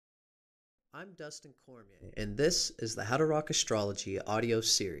I'm Dustin Cormier, and this is the How to Rock Astrology audio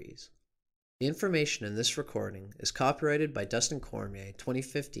series. The information in this recording is copyrighted by Dustin Cormier,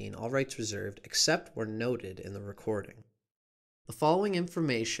 2015, all rights reserved, except where noted in the recording. The following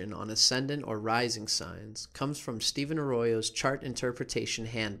information on ascendant or rising signs comes from Stephen Arroyo's Chart Interpretation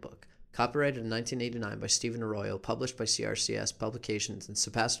Handbook, copyrighted in 1989 by Stephen Arroyo, published by CRCS Publications in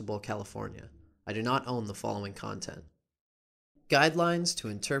Sebastopol, California. I do not own the following content. Guidelines to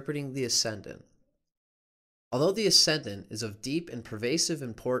interpreting the ascendant. Although the ascendant is of deep and pervasive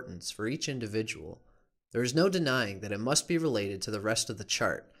importance for each individual, there is no denying that it must be related to the rest of the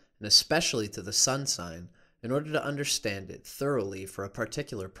chart, and especially to the sun sign, in order to understand it thoroughly for a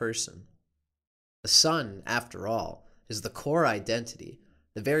particular person. The sun, after all, is the core identity,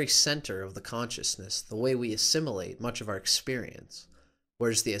 the very center of the consciousness, the way we assimilate much of our experience,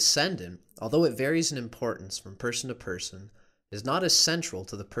 whereas the ascendant, although it varies in importance from person to person, is not as central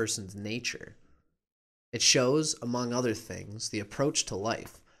to the person's nature. It shows, among other things, the approach to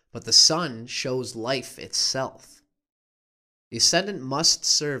life, but the sun shows life itself. The ascendant must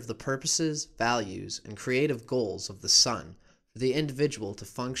serve the purposes, values, and creative goals of the sun for the individual to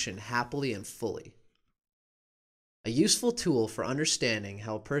function happily and fully. A useful tool for understanding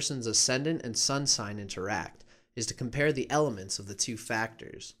how a person's ascendant and sun sign interact is to compare the elements of the two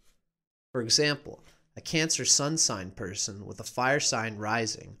factors. For example, a Cancer sun sign person with a fire sign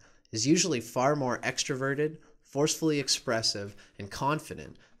rising is usually far more extroverted, forcefully expressive, and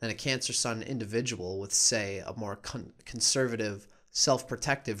confident than a Cancer sun individual with, say, a more conservative,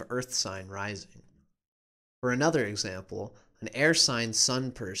 self-protective earth sign rising. For another example, an air sign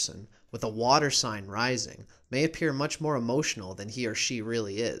sun person with a water sign rising may appear much more emotional than he or she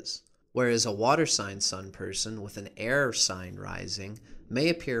really is, whereas a water sign sun person with an air sign rising may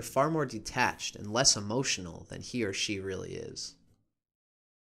appear far more detached and less emotional than he or she really is.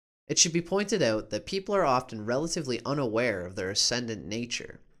 It should be pointed out that people are often relatively unaware of their ascendant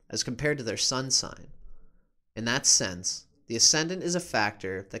nature as compared to their sun sign. In that sense, the ascendant is a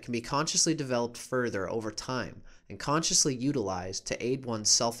factor that can be consciously developed further over time and consciously utilized to aid one's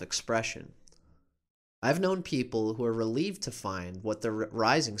self-expression. I've known people who are relieved to find what their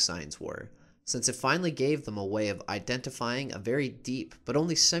rising signs were, since it finally gave them a way of identifying a very deep but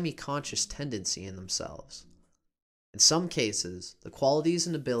only semi-conscious tendency in themselves. In some cases, the qualities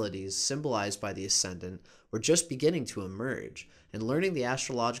and abilities symbolized by the ascendant were just beginning to emerge, and learning the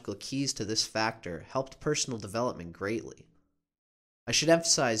astrological keys to this factor helped personal development greatly. I should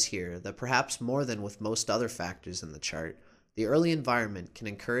emphasize here that perhaps more than with most other factors in the chart, the early environment can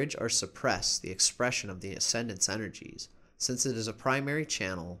encourage or suppress the expression of the ascendant's energies, since it is a primary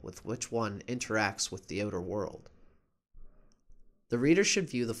channel with which one interacts with the outer world. The reader should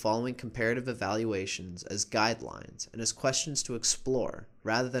view the following comparative evaluations as guidelines and as questions to explore,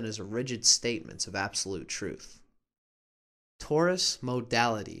 rather than as rigid statements of absolute truth. Taurus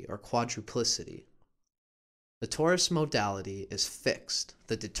Modality or Quadruplicity. The Taurus Modality is fixed,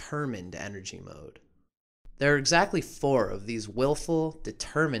 the determined energy mode. There are exactly 4 of these willful,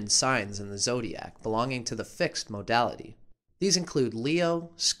 determined signs in the zodiac belonging to the fixed modality. These include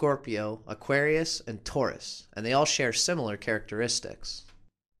Leo, Scorpio, Aquarius, and Taurus, and they all share similar characteristics.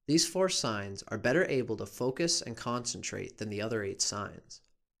 These 4 signs are better able to focus and concentrate than the other 8 signs.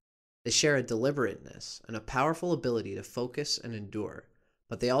 They share a deliberateness and a powerful ability to focus and endure,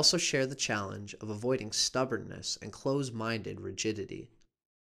 but they also share the challenge of avoiding stubbornness and close-minded rigidity.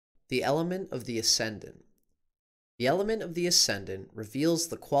 The element of the ascendant. The element of the ascendant reveals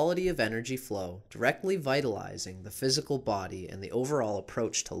the quality of energy flow directly vitalizing the physical body and the overall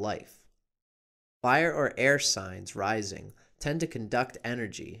approach to life. Fire or air signs rising tend to conduct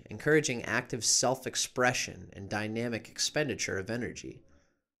energy, encouraging active self-expression and dynamic expenditure of energy.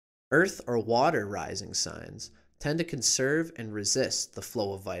 Earth or water rising signs tend to conserve and resist the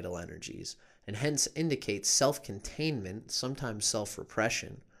flow of vital energies, and hence indicate self-containment, sometimes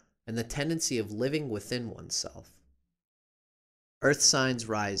self-repression, and the tendency of living within oneself. Earth signs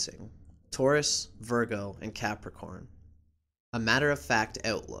rising, Taurus, Virgo, and Capricorn. A matter-of-fact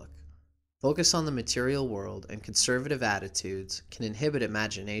outlook. Focus on the material world and conservative attitudes can inhibit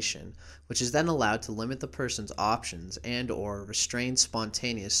imagination, which is then allowed to limit the person's options and/or restrain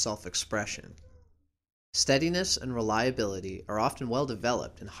spontaneous self-expression. Steadiness and reliability are often well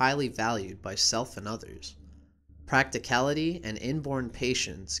developed and highly valued by self and others. Practicality and inborn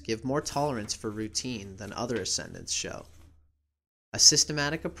patience give more tolerance for routine than other ascendants show. A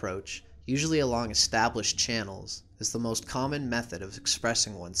systematic approach, usually along established channels, is the most common method of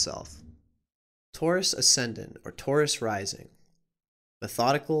expressing oneself. Taurus Ascendant or Taurus Rising.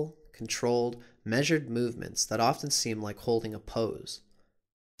 Methodical, controlled, measured movements that often seem like holding a pose.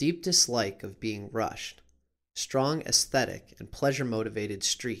 deep dislike of being rushed, strong aesthetic and pleasure-motivated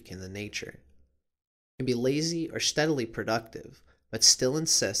streak in the nature. Can be lazy or steadily productive, but still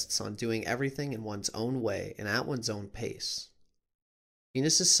insists on doing everything in one's own way and at one's own pace.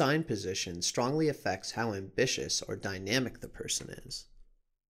 Venus's sign position strongly affects how ambitious or dynamic the person is.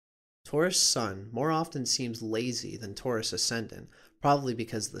 Taurus Sun more often seems lazy than Taurus Ascendant, probably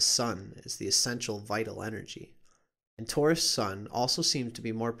because the Sun is the essential vital energy, and Taurus Sun also seems to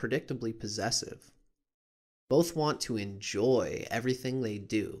be more predictably possessive. Both want to enjoy everything they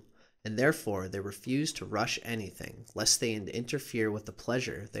do, and therefore they refuse to rush anything lest they interfere with the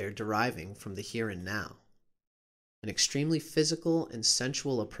pleasure they are deriving from the here and now. An extremely physical and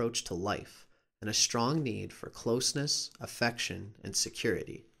sensual approach to life, and a strong need for closeness, affection, and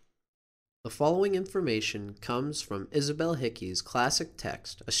security. The following information comes from Isabel Hickey's classic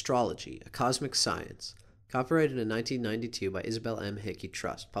text, Astrology, A Cosmic Science, copyrighted in 1992 by Isabel M. Hickey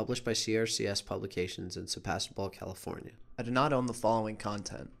Trust, published by CRCS Publications in Sebastopol, California. I do not own the following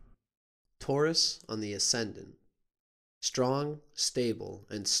content. Taurus on the Ascendant. Strong, stable,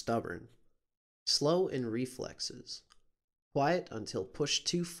 and stubborn. Slow in reflexes. Quiet until pushed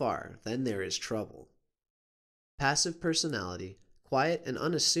too far, then there is trouble. Passive personality, quiet and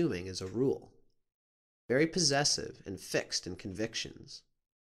unassuming as a rule. Very possessive and fixed in convictions.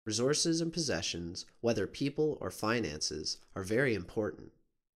 Resources and possessions, whether people or finances, are very important.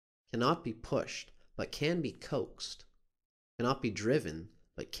 Cannot be pushed, but can be coaxed. Cannot be driven,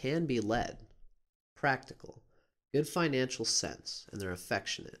 but can be led. Practical. Good financial sense, and they're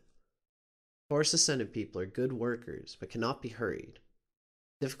affectionate. Taurus Ascendant people are good workers, but cannot be hurried.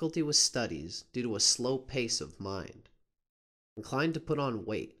 Difficulty with studies due to a slow pace of mind. Inclined to put on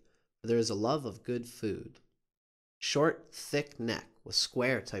weight, for there is a love of good food. Short, thick neck with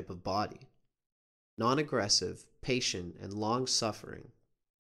square type of body. Non-aggressive, patient, and long-suffering.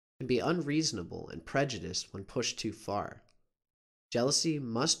 Can be unreasonable and prejudiced when pushed too far. Jealousy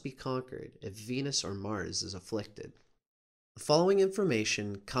must be conquered if Venus or Mars is afflicted. The following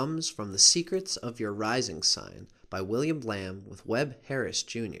information comes from The Secrets of Your Rising Sign by William Lamb with Webb Harris,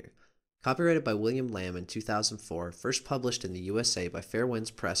 Jr., copyrighted by William Lamb in 2004, first published in the USA by Fair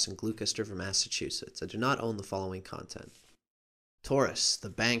Winds Press in Gloucester, Massachusetts. I do not own the following content. Taurus, the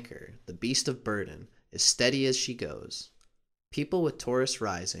banker, the beast of burden, is steady as she goes. People with Taurus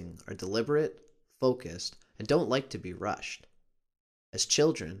rising are deliberate, focused, and don't like to be rushed. As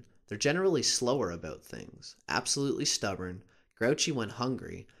children, they're generally slower about things, absolutely stubborn, grouchy when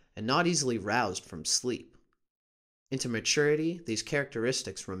hungry, and not easily roused from sleep. Into maturity, these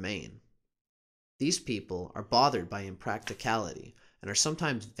characteristics remain. These people are bothered by impracticality and are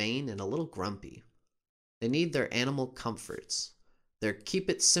sometimes vain and a little grumpy. They need their animal comforts. They're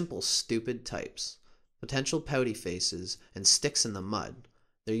keep-it-simple stupid types, potential pouty faces, and sticks in the mud.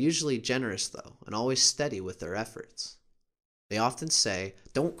 They're usually generous, though, and always steady with their efforts. They often say,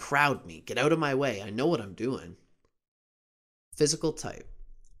 "Don't crowd me, get out of my way, I know what I'm doing." Physical type.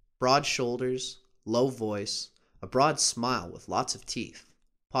 Broad shoulders, low voice, a broad smile with lots of teeth,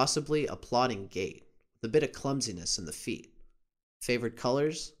 possibly a plodding gait, with a bit of clumsiness in the feet. Favorite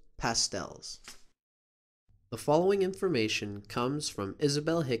colors? Pastels. The following information comes from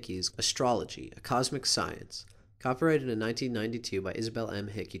Isabel Hickey's Astrology, A Cosmic Science, copyrighted in 1992 by Isabel M.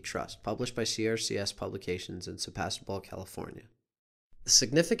 Hickey Trust, published by CRCS Publications in Sebastopol, California. The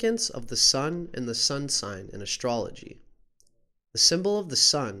significance of the Sun and the Sun sign in astrology. The symbol of the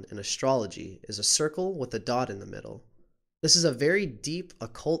Sun in astrology is a circle with a dot in the middle. This is a very deep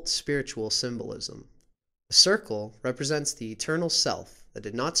occult spiritual symbolism. The circle represents the eternal self that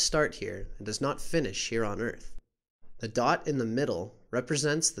did not start here and does not finish here on earth. The dot in the middle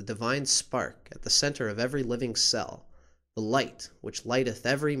represents the divine spark at the center of every living cell, the light which lighteth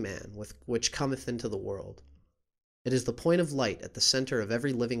every man with which cometh into the world. It is the point of light at the center of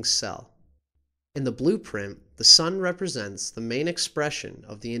every living cell. In the blueprint, the sun represents the main expression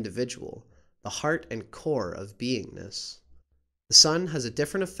of the individual, the heart and core of beingness. The sun has a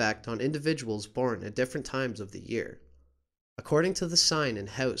different effect on individuals born at different times of the year. According to the sign and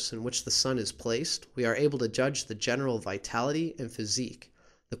house in which the sun is placed, we are able to judge the general vitality and physique,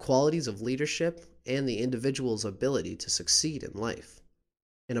 the qualities of leadership, and the individual's ability to succeed in life.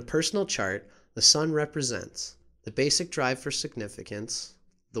 In a personal chart, the sun represents the basic drive for significance,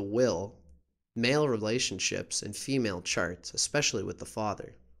 the will, male relationships, and female charts, especially with the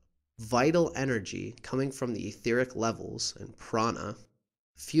father. Vital energy coming from the etheric levels and prana,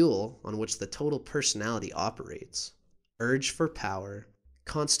 fuel on which the total personality operates, urge for power,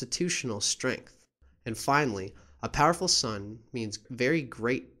 constitutional strength, and finally, a powerful sun means very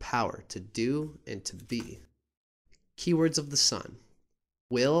great power to do and to be. Keywords of the sun: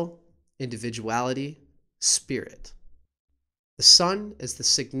 will, individuality, spirit. The sun is the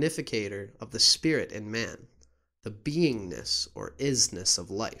significator of the spirit in man, the beingness or isness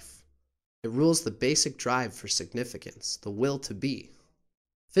of life. It rules the basic drive for significance, the will to be.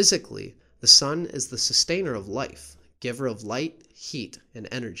 Physically, the sun is the sustainer of life, giver of light, heat, and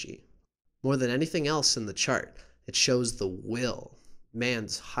energy. More than anything else in the chart, it shows the will,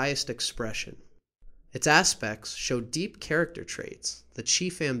 man's highest expression. Its aspects show deep character traits, the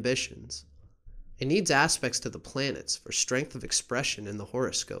chief ambitions. It needs aspects to the planets for strength of expression in the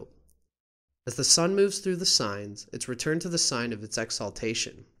horoscope. As the sun moves through the signs, its return to the sign of its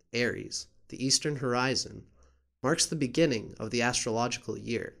exaltation, Aries, the eastern horizon, marks the beginning of the astrological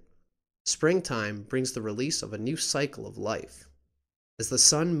year. Springtime brings the release of a new cycle of life. As the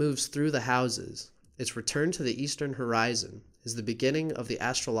sun moves through the houses, its return to the eastern horizon is the beginning of the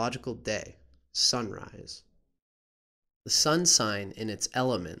astrological day, sunrise. The sun sign in its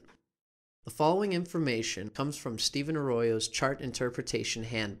element. The following information comes from Stephen Arroyo's Chart Interpretation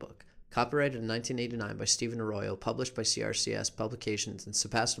Handbook, copyrighted in 1989 by Stephen Arroyo, published by CRCS Publications in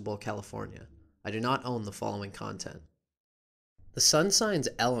Sebastopol, California. I do not own the following content. The sun sign's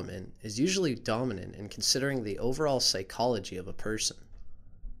element is usually dominant in considering the overall psychology of a person.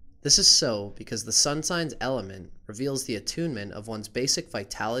 This is so because the sun sign's element reveals the attunement of one's basic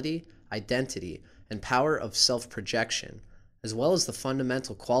vitality, identity, and power of self-projection, as well as the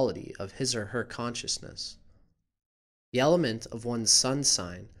fundamental quality of his or her consciousness. The element of one's sun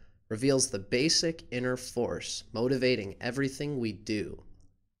sign reveals the basic inner force motivating everything we do.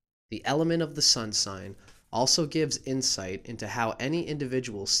 The element of the sun sign also gives insight into how any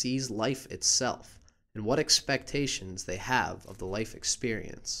individual sees life itself and what expectations they have of the life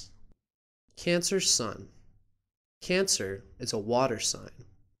experience. Cancer Sun. Cancer is a water sign.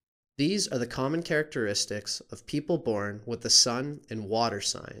 These are the common characteristics of people born with the sun and water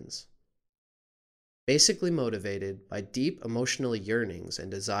signs. Basically motivated by deep emotional yearnings and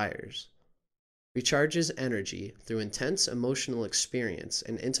desires. Recharges energy through intense emotional experience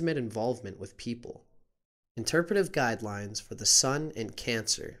and intimate involvement with people. Interpretive guidelines for the sun in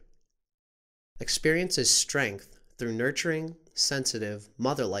Cancer. Experiences strength through nurturing, sensitive,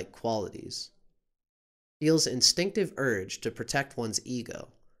 mother-like qualities. Feels instinctive urge to protect one's ego.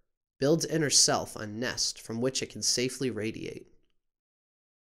 Builds inner self a nest from which it can safely radiate.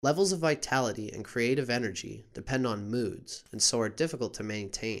 Levels of vitality and creative energy depend on moods and so are difficult to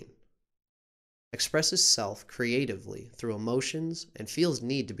maintain. Expresses self creatively through emotions and feels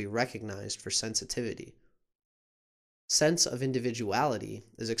need to be recognized for sensitivity. Sense of individuality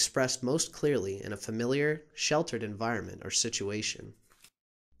is expressed most clearly in a familiar, sheltered environment or situation.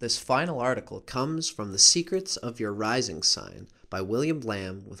 This final article comes from The Secrets of Your Rising Sign by William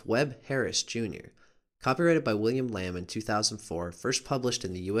Lamb with Webb Harris, Jr., copyrighted by William Lamb in 2004, first published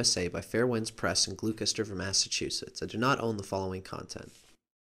in the USA by Fair Winds Press in Gloucester, Massachusetts. I do not own the following content.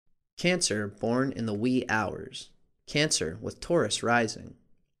 Cancer, born in the wee hours. Cancer with Taurus rising.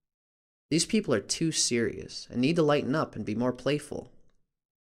 These people are too serious and need to lighten up and be more playful.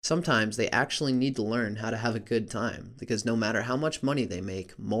 Sometimes they actually need to learn how to have a good time, because no matter how much money they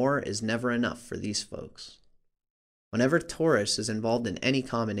make, more is never enough for these folks. Whenever Taurus is involved in any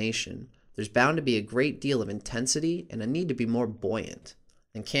combination, there's bound to be a great deal of intensity and a need to be more buoyant,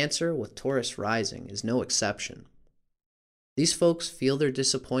 and Cancer with Taurus rising is no exception. These folks feel their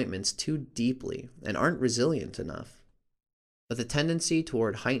disappointments too deeply and aren't resilient enough. With a tendency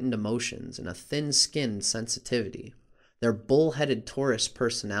toward heightened emotions and a thin-skinned sensitivity, their bull-headed Taurus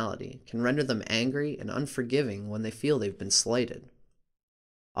personality can render them angry and unforgiving when they feel they've been slighted.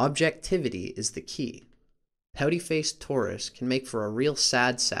 Objectivity is the key. Pouty-faced Taurus can make for a real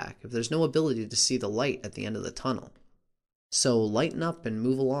sad sack if there's no ability to see the light at the end of the tunnel. So lighten up and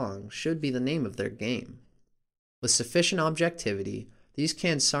move along should be the name of their game. With sufficient objectivity, these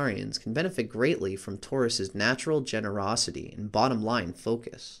Cancerians can benefit greatly from Taurus's natural generosity and bottom-line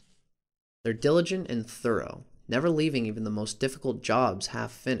focus. They're diligent and thorough, never leaving even the most difficult jobs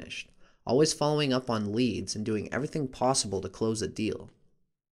half-finished, always following up on leads and doing everything possible to close a deal.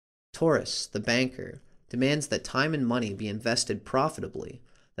 Taurus, the banker, demands that time and money be invested profitably,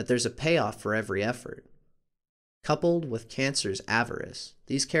 that there's a payoff for every effort. Coupled with Cancer's avarice,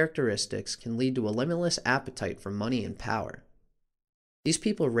 these characteristics can lead to a limitless appetite for money and power. These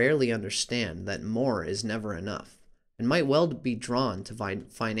people rarely understand that more is never enough, and might well be drawn to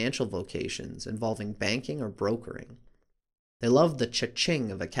financial vocations involving banking or brokering. They love the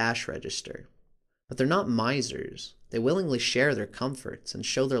cha-ching of a cash register, but they're not misers. They willingly share their comforts and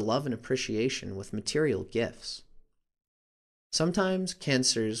show their love and appreciation with material gifts. Sometimes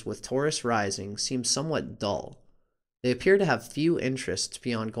Cancers with Taurus rising seem somewhat dull. They appear to have few interests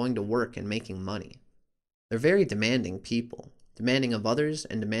beyond going to work and making money. They're very demanding people, demanding of others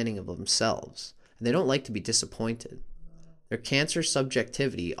and demanding of themselves, and they don't like to be disappointed. Their Cancer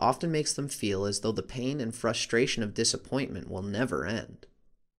subjectivity often makes them feel as though the pain and frustration of disappointment will never end.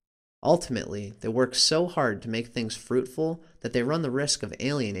 Ultimately, they work so hard to make things fruitful that they run the risk of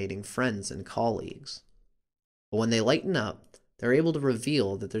alienating friends and colleagues. But when they lighten up, they're able to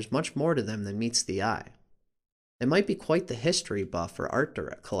reveal that there's much more to them than meets the eye. They might be quite the history buff or art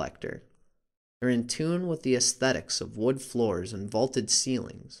collector. They're in tune with the aesthetics of wood floors and vaulted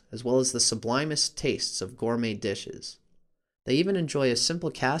ceilings, as well as the sublimest tastes of gourmet dishes. They even enjoy a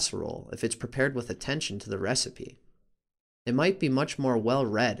simple casserole if it's prepared with attention to the recipe. They might be much more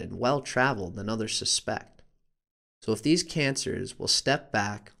well-read and well-traveled than others suspect. So if these Cancers will step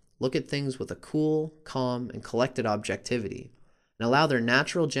back, look at things with a cool, calm, and collected objectivity, and allow their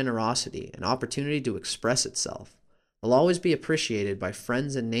natural generosity and opportunity to express itself, they'll always be appreciated by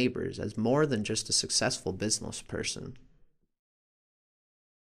friends and neighbors as more than just a successful business person.